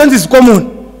common sense is common.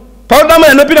 Paudama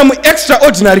yanopinda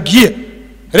mu-extraordinary gear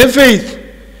refaith,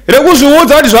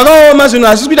 rekuzviudza kuti zvakaoma zvinhu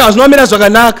hazvisi kuita hazvinomira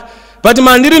zvakanaka, but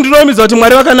mandiri ndinomidza kuti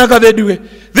Mwari vakanaka veduwe.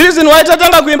 The reason why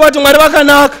tatanga kuimba kuti Mwari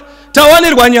vakanaka,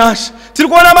 tawanirwa nyasha, tiri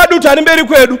kuona madutu ari mberi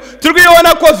kwedu, tiri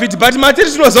kuiona covid, but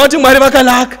matiri tinoziva kuti Mwari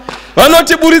vakanaka.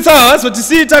 Vanotiburitsa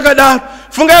havazotisiyi takadaro.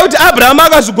 Fungai kuti Abrahama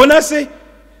akazvigona sei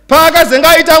paakazenga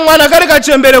aita mwana kari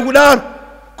kachembere kudaro,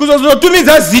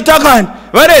 kuzotumidza zita kani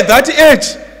vari at that age.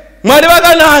 Mwari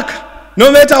vakanaka.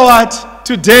 No matter what,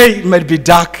 today it might be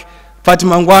dark, but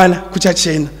mangwana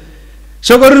kuchachena.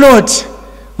 Shoko rinoti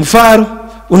mufaro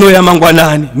unoya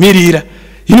mangwanani, mirira.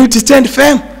 You need to stand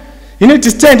firm. You need to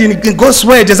stand in God's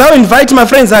word. As I invite my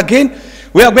friends again,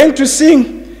 we are going to sing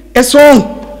a song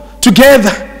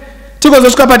together.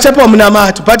 Tikozosvika pachapo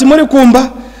munamato, but muri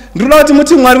kumba ndinoda kuti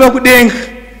muti Mwari wekudenga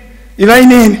iva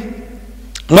ineni,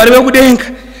 Mwari wekudenga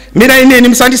mira ineni,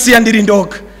 musandisiya ndiri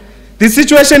ndoga. The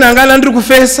situation angana ndiri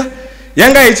kufesa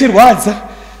yanga ichirwadza,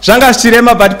 zvanga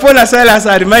zvichirema, but Paul and Silas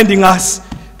are reminding us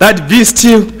that be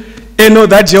still and know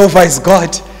that Jehovah is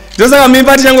God. Ndosaka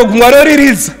mimba tichangogumwa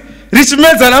roriridza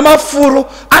richimedza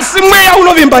namafuro, asi mweya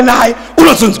unovimba naye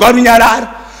unozonzwa runyararo.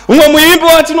 Umwe muimbi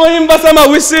watinoimba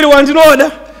samawisiri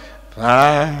wandinoda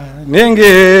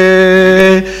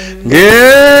nenge ngemoyo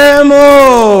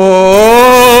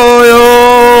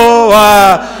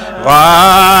wa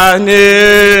vaneta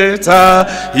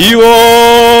iwo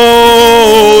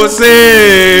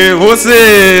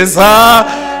vose zadzerwe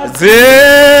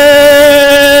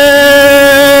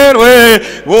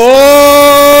voase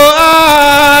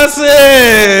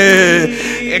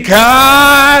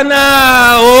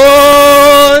kana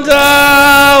ondao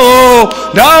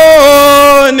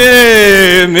ndaone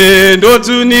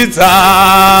ndotunidza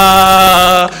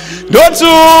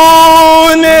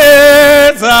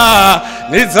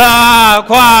nidza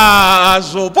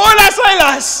kwazvo. Paul and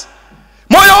Silas,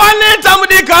 moyo waneta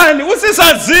mudikani,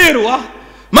 usisadzirwa,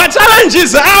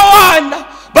 machallenges awanda,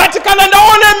 but kana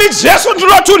ndaonemi Jesu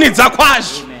ndinotunidza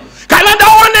kwazvo, kana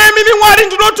ndaonemi Mwari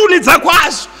ndinotunidza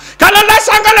kwazvo, kana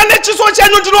ndasangana nechiso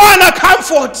chenu ndinowana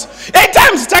comfort. At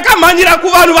times takamhanyira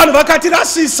kuvanhu, vanhu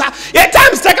vakatirasisa. At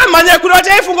times takamhanyira kuti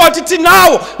taifunga kuti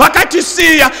tinawo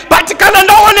vakatisiya, but kana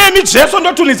ndaonemi Jesu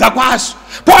ndotunidza kwazvo.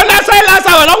 Paul and Silas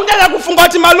havana kunyanya kufunga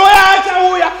kuti maloya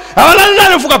achauya, havana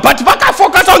kunyanya kufunga, but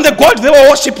vakafocus on the God they were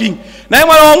worshiping. Naye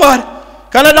mwana waMwari,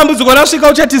 kana dambudziko rasvika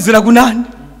uchatizira kunani?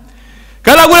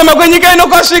 Kana kurema kwenyika ino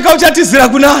kwasvika uchatizira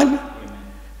kunani?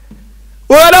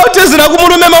 Unoda kutizira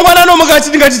kumurume mangwanani mukati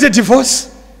ndingachite divorce.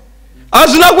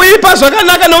 Hazvina kuipa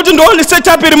zvakanaka nokuti ndoonli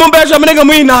setup iri mumba yacho munenge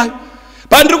muinayo.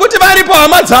 Pandiri kuti varipo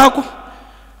hama dzako.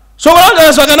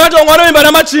 Sokuona zvakanaka vamwe vanovimba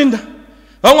namachinda,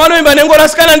 vamwe vanovimba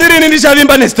nengorasi. Kana ndirini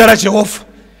ndichavimba nezita raJehovha,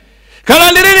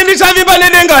 kana ndirini ndichavimba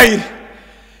nedenga iri,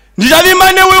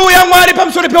 ndichavimba newiu yaMwari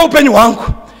pamusoro peupenyu hwangu,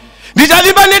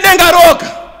 ndichavimba nedenga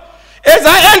roga. As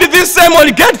I end this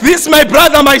sermon, get this, my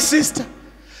brother, my sister,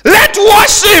 let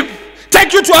worship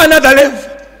take you to another level.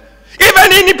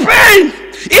 Even in pain,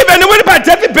 even when by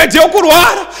deathbed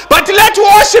yokurwara, but let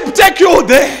worship take you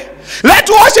there. Let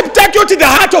worship take you to the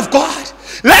heart of God.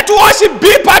 Let worship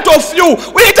be part of you.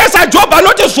 Uite saJobha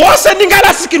anoti zvose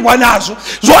ndingarasikirwa nazvo,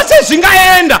 zvose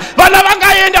zvingaenda, vana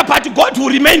vangaenda, but God will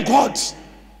remain God.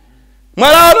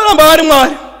 Mwari anoramba vari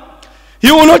Mwari.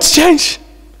 He will not change.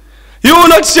 You will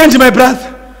not change, my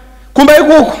brother. Kumba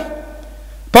ikoko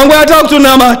panguva yatava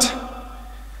kutonamata,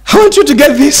 I want you to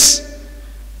get this.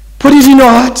 Put it in your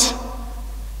heart.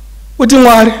 Uti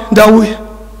Mwari ndauya.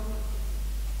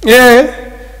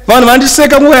 Vanhu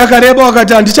vandiseka nguva yakareba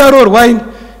vakati handicharoorwa ini.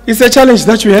 It's a challenge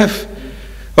that you have.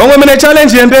 Vamwe mune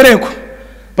challenge yembereko,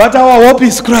 but our hope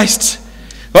is Christ.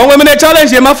 Vamwe mune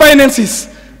challenge yemafinances,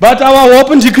 but our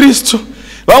hope ndiKristu.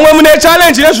 Vamwe mune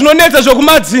challenge yezvinonetsa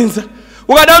zvokumadzinza,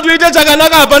 ukada kuti uite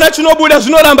chakanaka hapana chinobuda,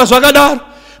 zvinoramba zvakadaro.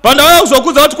 Pandauya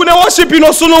kuzokudza kuti kune worship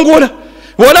inosunungura,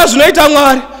 vona zvinoita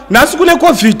Mwari. Nhasi kune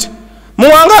covid,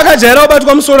 mumwe anga akajaira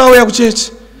kubatwa musoro auya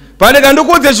kuchechi, pandika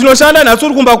ndikudze chinoshanda nhasi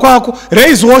uri kumba kwako,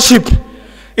 raise worship.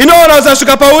 Inoona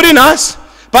usasvika pauri nhasi,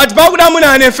 but pakuda munhu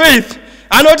ane faith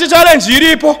anoti challenge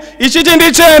iripo ichiti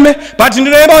ndicheme, but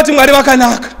ndinoemba kuti Mwari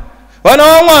vakanaka. Vana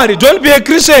vaMwari, don't be a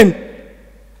Christian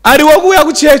ari wokuuya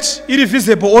kuchechi iri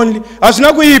visible only,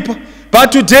 hazvina kuipa.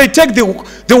 But today, take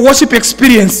the worship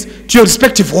experience to your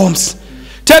respective homes.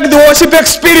 Take the worship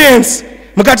experience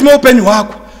mukati meupenyu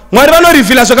hwako. Mwari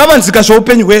vanorivhila zvakavanzika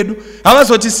zveupenyu hwedu.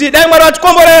 Havazotisi dai Mwari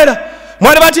vatikomborera,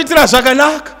 Mwari vatiitira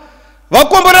zvakanaka.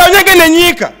 Vakomborera kunyange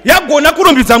nenyika yagona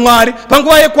kurumbidza Mwari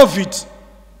panguva yeCovid.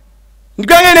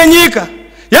 Kunyange nenyika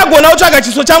yagona kutsvaga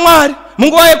chiso chaMwari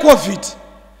munguva yeCovid.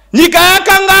 Nyika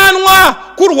yakanganwa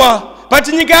kurwa, but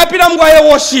nyika yapinda munguva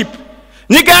yeworship.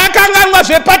 Nyika yakanganwa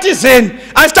zvepartisan,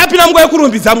 asi tapinda munguva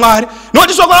yekurumbidza Mwari.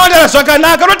 Nokuti shoko rinotaura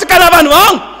zvakanaka, rinoti kana vanhu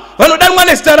vangu vanodanwa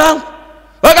nezita rangu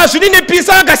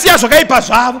vakazvininipisa vakasiya zvakaipa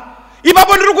zvavo,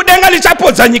 ipapo ndiri kudenga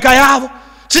ndichapodza nyika yavo,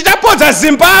 tichapodza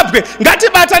Zimbabwe.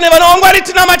 Ngatibatane vana vaMwari,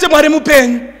 tinamate Mwari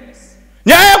mupenyu.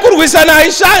 Nyaya yekurwisana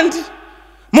haishandi.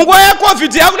 Munguva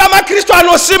yeCovid yakuda maKristu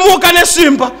anosimuka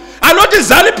nesimba, anoti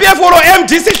ZANU-PF or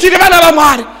MDC tiri vana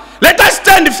vaMwari. Let us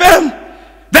stand firm.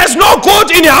 There's no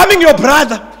good in harming your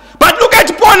brother. But look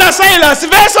at Paul na Silas,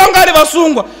 vese ungari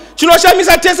vasungwa.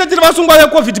 Chinoshamisa tese tiri vasungwa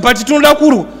veCovid, but tinoda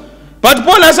kurwa. But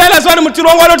Paul na Silas vari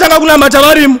mutirongo vanotanga kunamata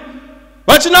varimu.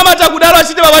 Vachinamata kudaro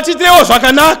vachiti vavatiitirewo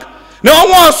zvakanaka.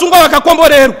 Nevamwe vasungwa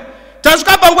vakakomborerwa.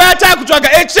 Tasvika panguva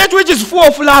yatakutsvaga a church which is full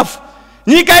of love.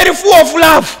 Nyika iri full of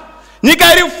love.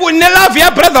 Nyika iri full nelove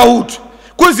yabrotherhood.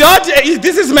 Kuziva kuti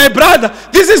this is my brother,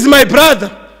 this is my brother.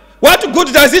 What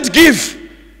good does it give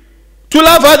to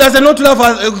love others and not to love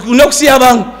others? Nokusiya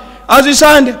vangu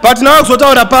azvishande. But now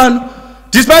kuzotaura pano,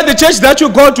 despite the church that you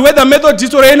go to, whether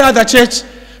Methodist or any other church,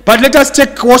 but let us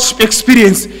take worship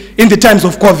experience in the times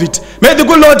of COVID. May the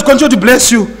good Lord continue to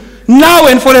bless you now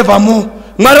and forevermore.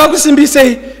 Mwari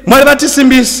vakusimbisei, Mwari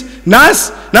vatisimbise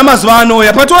nhasi namazuva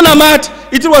anouya. Pationa mati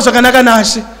itirwa zvakanaka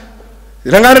naShe.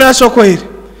 Rangarira shoko iri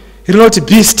rinoti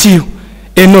be still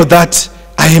and know that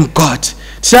I am God.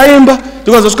 Tichaimba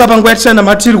tikazosvika panguva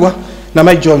yatichanamatirwa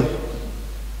naMike John.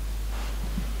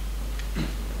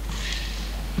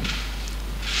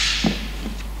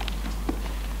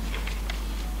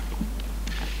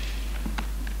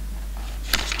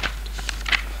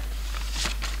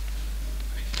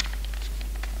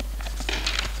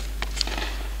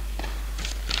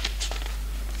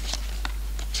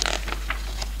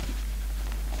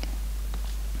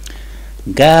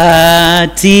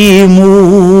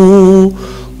 Ngatimu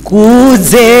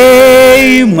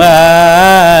kudzei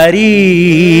Mwari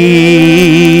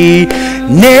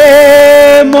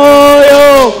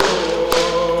nemoyo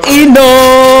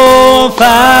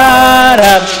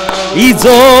inofara,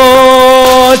 idzo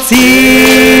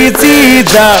tsitsi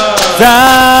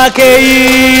dzake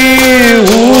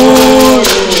ihuru.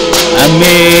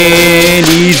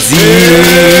 Ameni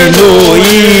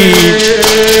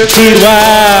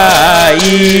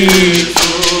dzinoitirwai,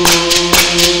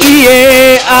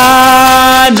 iye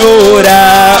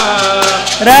anorayira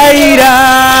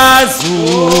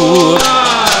zuva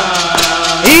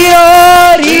iro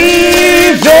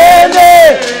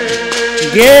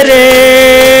rivhenengere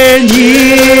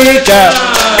nyika.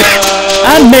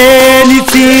 Ameni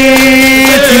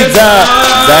tsitsi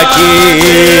dzake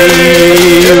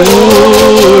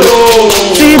ihuru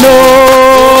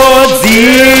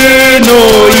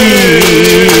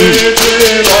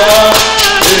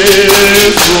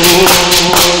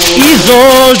izvo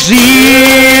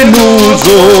zvinhu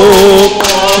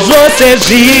zvose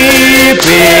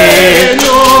zvipe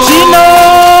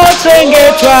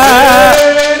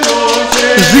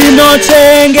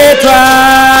zvinochengetwa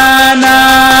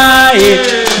naye,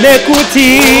 nekuti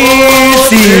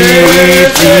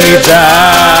tsitsi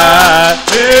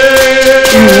dzake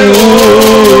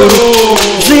ihuru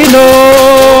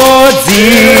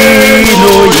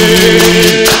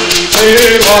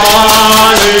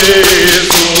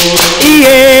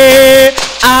iye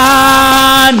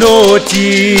anoti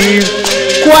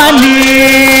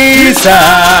kwanisa,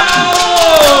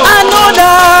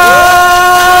 anoda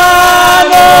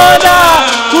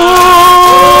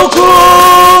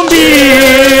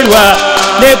kukumbirwa,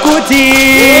 nekuti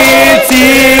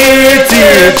tsitsi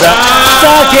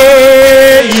dzake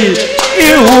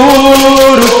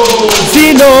ihuru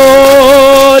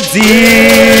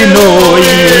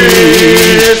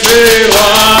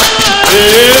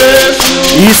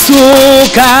isu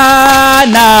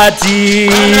kana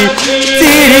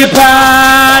tiri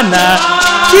pana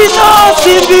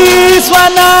tinosimbiswa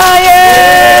naye,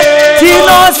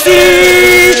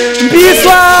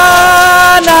 tinosimbiswa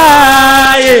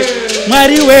naye.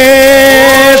 Mwari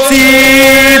wetsitsi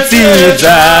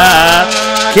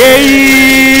dzake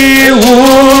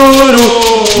ihuru,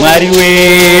 Mwari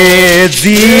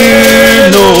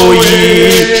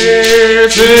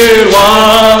wedzinoitirwa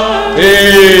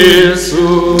Yesu.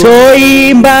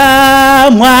 Toimba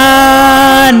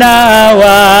mwana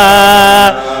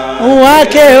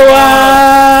wake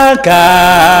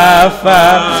wakafa,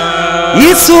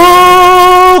 isu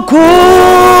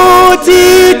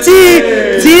kuti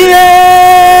tive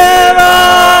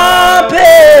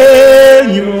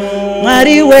vapenyu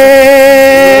Mwari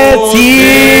wetsitsi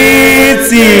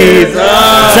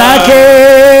dzake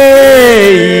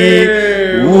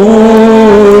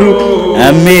huru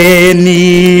ameni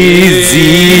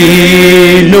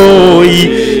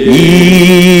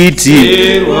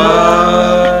dzinoitirwa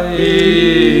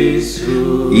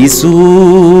isu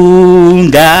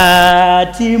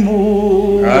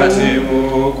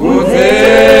ngatimukudze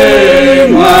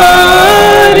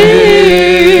Mwari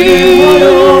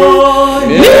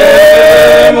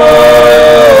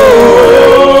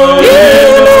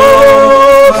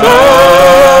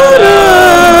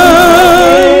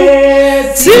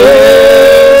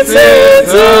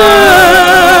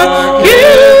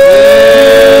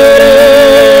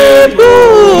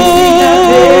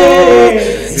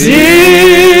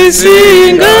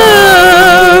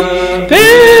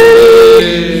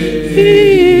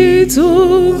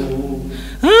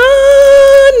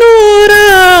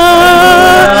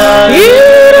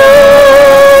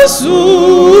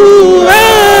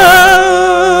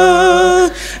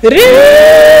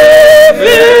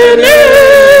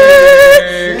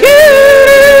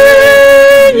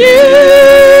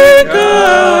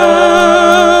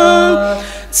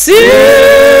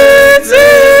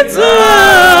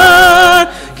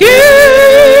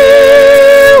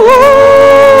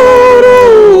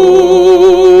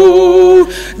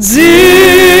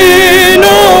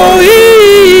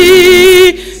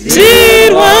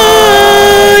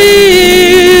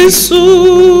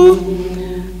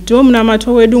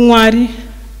Munamato wedu Mwari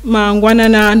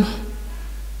mangwanana ano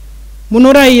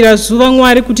munorayira zuva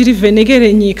Mwari kuti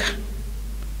rivhenekere nyika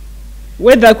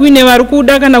whether kuine vari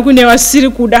kuda kana kuine vasiri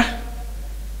kuda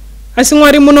asi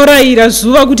Mwari munorayira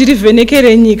zuva kuti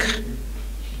rivhenekere nyika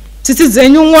tsitsi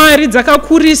dzenyu Mwari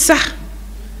dzakakurisa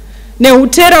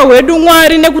neutera hwedu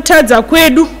Mwari nekutadza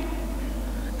kwedu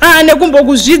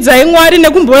nekumbokuzvidzai Mwari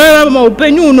nekumborarama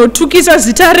upenyu hunotukisa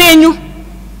zita renyu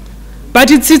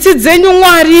but tsitsi dzenyu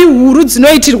Mwari huru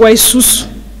dzinoitirwa isusu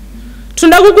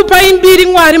tinoda kukupai mbiri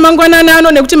Mwari mangwanana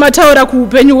ano nekuti mataura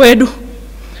kuupenyu hwedu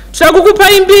tinoda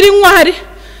kukupai mbiri Mwari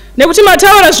nekuti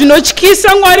mataura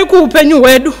zvinotyisa Mwari kuupenyu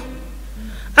hwedu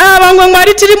vamwe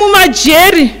Mwari tiri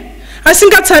mumajeri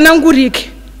asingatsanangurike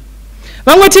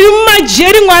vamwe tiri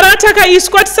mumajeri Mwari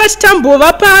atakaiswa tisati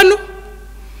tambova pano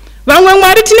vamwe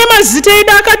Mwari tine mazita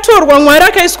edu akatorwa Mwari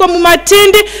akaiswa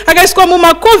mumatende akaiswa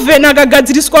mumakovheni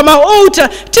akagadziriswa maaltar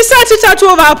tisati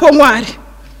tatovapo Mwari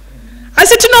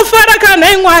asi tinofara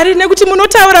kana Mwari nekuti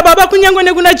munotaura Baba kunyange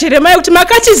nekuna Jeremiah kuti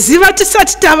makatiziva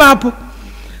tisati tavapo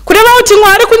kureva kuti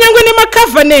Mwari kunyange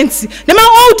nemacovenants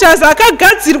nemaaltars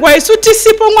akagadzirwa isu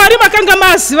tisipo Mwari makanga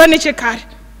maziva nechekare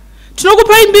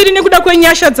tinokupai mbiri nekuda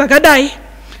kwenyasha dzakadai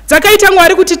dzakaita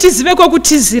Mwari kuti tizive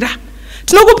kwekutizira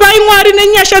tinokupai Mwari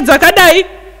nenyasha dzakadai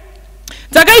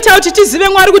dzakaita kuti tizive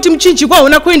Mwari kuti muchinjikwa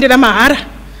hauna kuendera mahara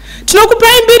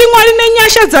tinokupai mbiri Mwari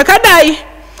nenyasha dzakadai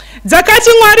dzakati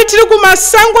Mwari tiri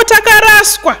kumasango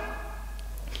takaraswa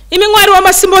imi Mwari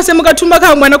wamasimba ose mukatuma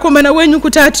kamwanakomana wenyu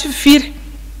kuti atifire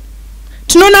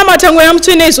tinonamata mweya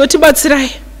mutsvene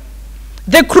izotibatsirai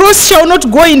the cross shall not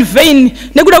go in vain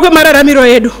nekuda kwemararamiro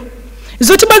edu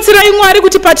izotibatsirai Mwari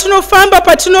kuti patinofamba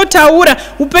patinotaura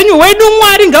upenyu hwedu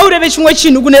Mwari ngaureve chimwe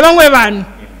chinhu kune vamwe vanhu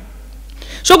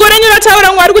shoko renyu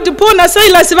rataura Mwari kuti Paul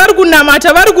naSilas vari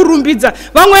kunamata vari kurumbidza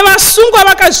vamwe vasungwa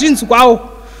vakazvinzwawo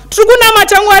tiri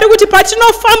kunamata Mwari kuti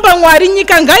patinofamba Mwari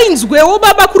nyika ngainzwewo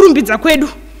Baba kurumbidza kwedu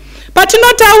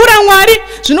patinotaura Mwari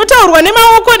zvinotaurwa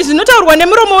nemaoko zvinotaurwa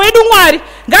nemuromo wedu Mwari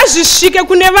ngazvisvike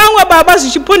kune vamwe Baba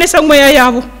zvichiponesa mweya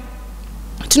yavo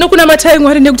tinokunamatai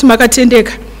Mwari nekuti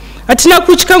makatendeka hatina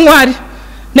kutya Mwari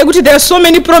nekuti there are so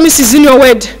many promises in your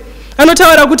word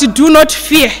anotaura kuti do not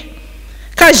fear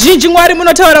kazhinji Mwari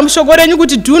munotaura mushoko renyu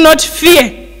kuti do not fear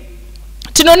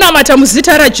tinonamata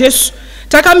muzita raJesu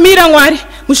takamira Mwari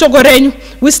mushoko renyu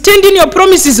we stand in your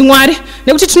promises Mwari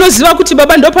nekuti tinoziva kuti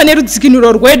Baba ndo pane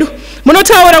rudzikinuro rwedu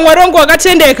munotaura Mwari wangu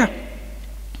wakatendeka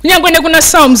kunyange nekuna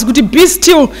Psalms kuti be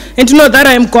still and know that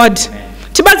I am God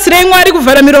tibatsirei Mwari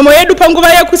kuvhara miromo yedu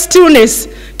panguva yekustillness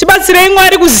tibatsirei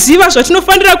Mwari kuziva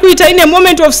zvatinofanira kuita in a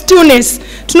moment of stillness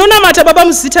tinonamata Baba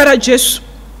muzita raJesu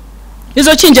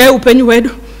izochinjai upenyu hwedu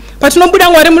patinobuda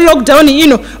Mwari mulockdown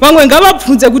ino vamwe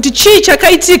ngavabvunze kuti chii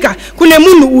chakaitika kune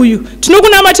munhu uyu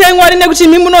tinokunamatai Mwari nekuti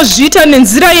imi munozviita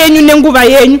nenzira yenyu nenguva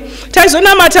yenyu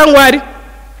taizonamata Mwari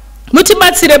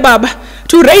mutibatsire Baba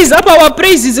to raise up our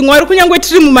praises Mwari kunyange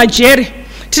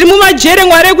tiri mumajere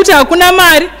Mwari ekuti hakuna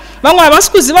mari vamwe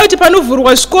havasi kuziva kuti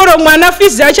panovhurwa zvikoro mwana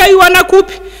fizi achaiwana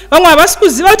kupi vamwe havasi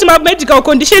kuziva kuti medical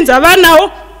conditions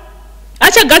avanawo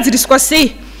achagadziriswa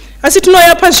sei? Asi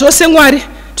tinoya pazvose Mwari,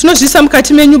 tinozvisa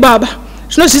mukati menyu Baba,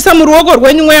 tinozvisa muruoko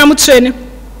rwenyu Mweya Mutsvene.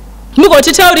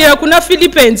 Mugotitaurira kuna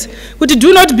Philippians kuti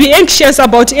do not be anxious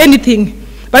about anything,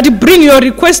 but bring your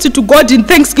request to God in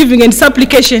thanksgiving and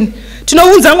supplication.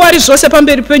 Tinounza Mwari zvose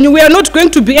pamberi penyu. We are not going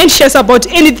to be anxious about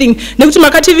anything, nekuti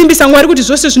makativimbisa Mwari kuti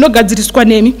zvose zvinogadziriswa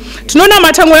nemi.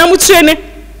 Tinonamata Mweya Mutsvene,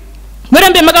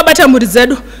 murambe makabata mhuri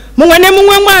dzedu. Mumwe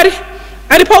nemumwe Mwari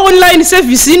ari pa online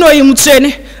service ino iyi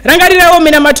Mutsvene, rangarirawo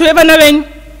minamato yevana venyu.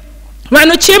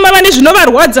 Vanochema vane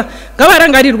zvinovarwadza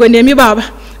ngavarangarirwe nemi Baba.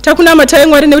 Takunamatai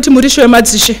Mwari nekuti muri Shuwe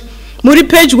madzishe, muri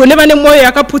pedyo nevane mwoyo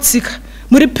yakaputsika,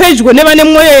 muri pedyo nevane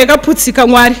mwoyo yakaputsika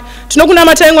Mwari.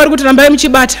 Tinokunamatai Mwari kuti rambai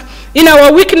muchibata. In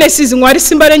our weaknesses Mwari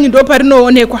simba renyu ndo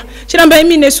parinoonekwa. Chirambai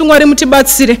minesu Mwari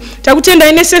mutibatsire.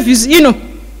 Takutendai neservice ino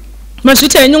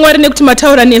mazvita enyu Mwari nekuti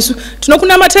mataura nesu.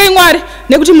 Tinokunamatai Mwari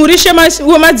nekuti muri She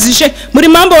wemadzishe, muri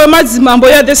mambo wemadzimambo.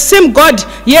 You are the same God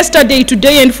yesterday,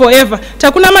 today and forever.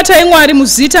 Takunamatai Mwari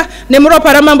muzita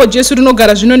nemuropa ramambo Jesu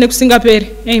rinogara zvino nekusingaperi.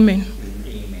 Amen.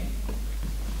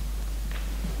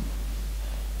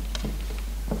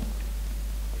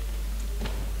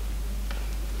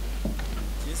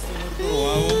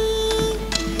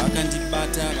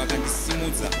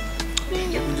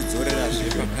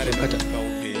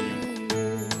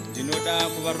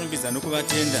 Kuvarumbidza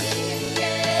nokuvatenda.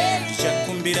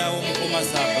 Ndichakumbirawo mukoma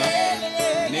Zaba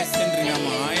nesendringa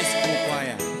mahigh school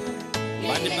choir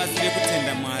vandibatsire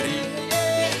kutenda Mwari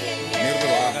nerudo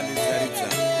rwavakandisaridza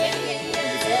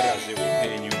kundidzorerazve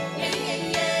upenyu.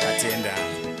 Tatenda.